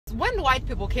when white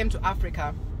people came to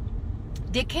Africa,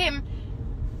 they came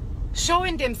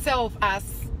showing themselves as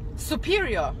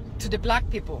superior to the black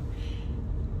people,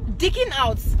 digging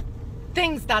out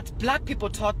things that black people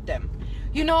taught them.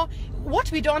 You know,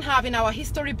 what we don't have in our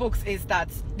history books is that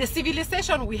the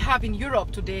civilization we have in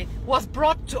Europe today was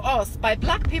brought to us by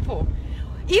black people.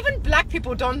 Even black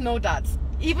people don't know that.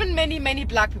 Even many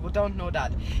black people don't know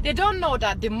that. They don't know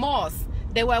that the Moors,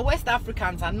 they were West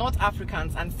Africans and North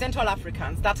Africans and Central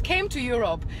Africans that came to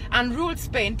Europe and ruled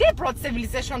Spain. They brought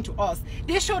civilization to us.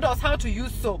 They showed us how to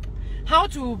use soap, how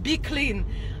to be clean,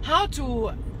 how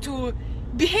to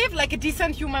behave like a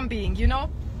decent human being, you know.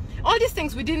 All these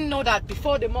things we didn't know that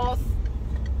before the Moors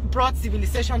brought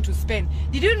civilization to Spain.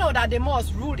 Did you know that the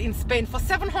Moors ruled in Spain for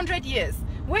 700 years?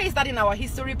 Where is that in our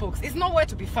history books? It's nowhere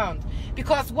to be found.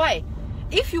 Because why?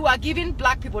 If you are giving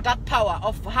black people that power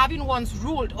of having once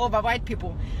ruled over white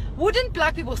people, wouldn't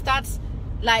black people start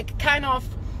like kind of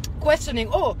questioning,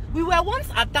 oh, we were once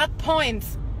at that point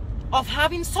of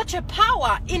having such a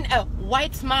power in a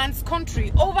white man's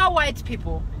country over white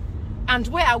people, and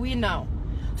where are we now?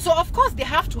 So of course they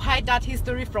have to hide that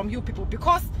history from you people,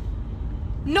 because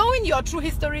knowing your true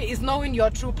history is knowing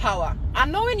your true power,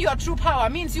 and knowing your true power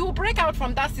means you will break out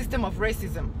from that system of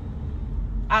racism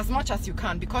as much as you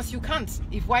can, because you can't.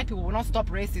 If white people will not stop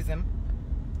racism,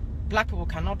 black people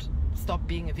cannot stop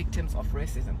being victims of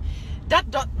racism.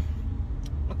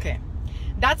 Okay,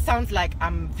 that sounds like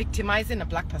I'm victimizing a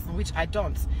black person, which I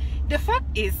don't. The fact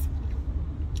is,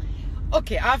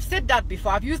 okay, I've said that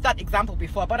before, I've used that example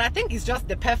before, but I think it's just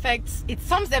the perfect, it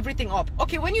sums everything up.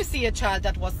 Okay, when you see a child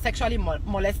that was sexually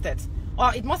molested,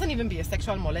 or it mustn't even be a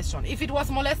sexual molestation, if it was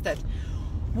molested,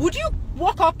 would you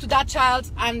walk up to that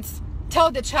child and tell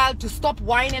the child to stop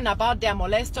whining about their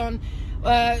molestation,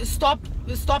 stop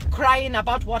crying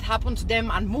about what happened to them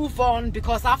and move on,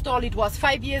 because after all it was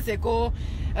 5 years ago,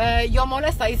 your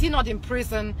molester, is he not in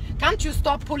prison? Can't you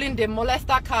stop pulling the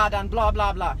molester card and blah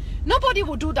blah blah? Nobody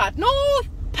would do that. No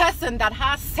person that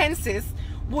has senses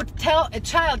would tell a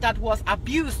child that was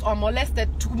abused or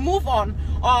molested to move on,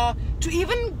 or to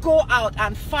even go out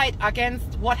and fight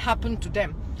against what happened to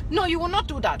them. No, you will not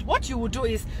do that. What you will do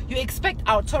is you expect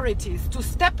authorities to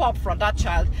step up for that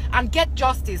child and get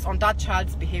justice on that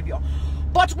child's behavior.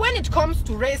 But when it comes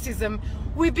to racism,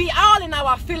 we be all in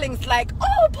our feelings like,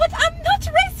 oh, but I'm not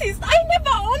racist. I never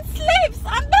owned slaves.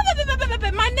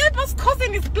 My neighbor's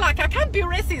cousin is black. I can't be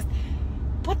racist.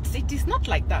 But it is not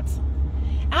like that.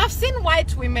 I've seen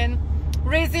white women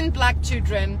raising black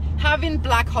children, having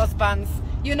black husbands,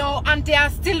 you know, and they are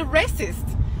still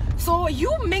racist. So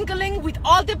you mingling with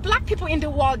all the black people in the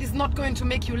world is not going to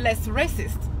make you less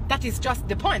racist. That is just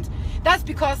the point. That's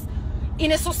because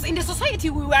in the society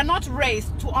we were not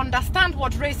raised to understand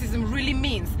what racism really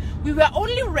means. We were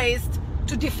only raised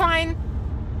to define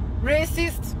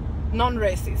racist,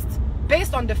 non-racist,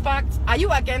 based on the fact, are you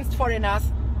against foreigners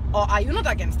or are you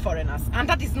not against foreigners? And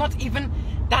that is not even,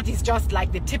 that is just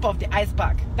like the tip of the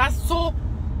iceberg. That's so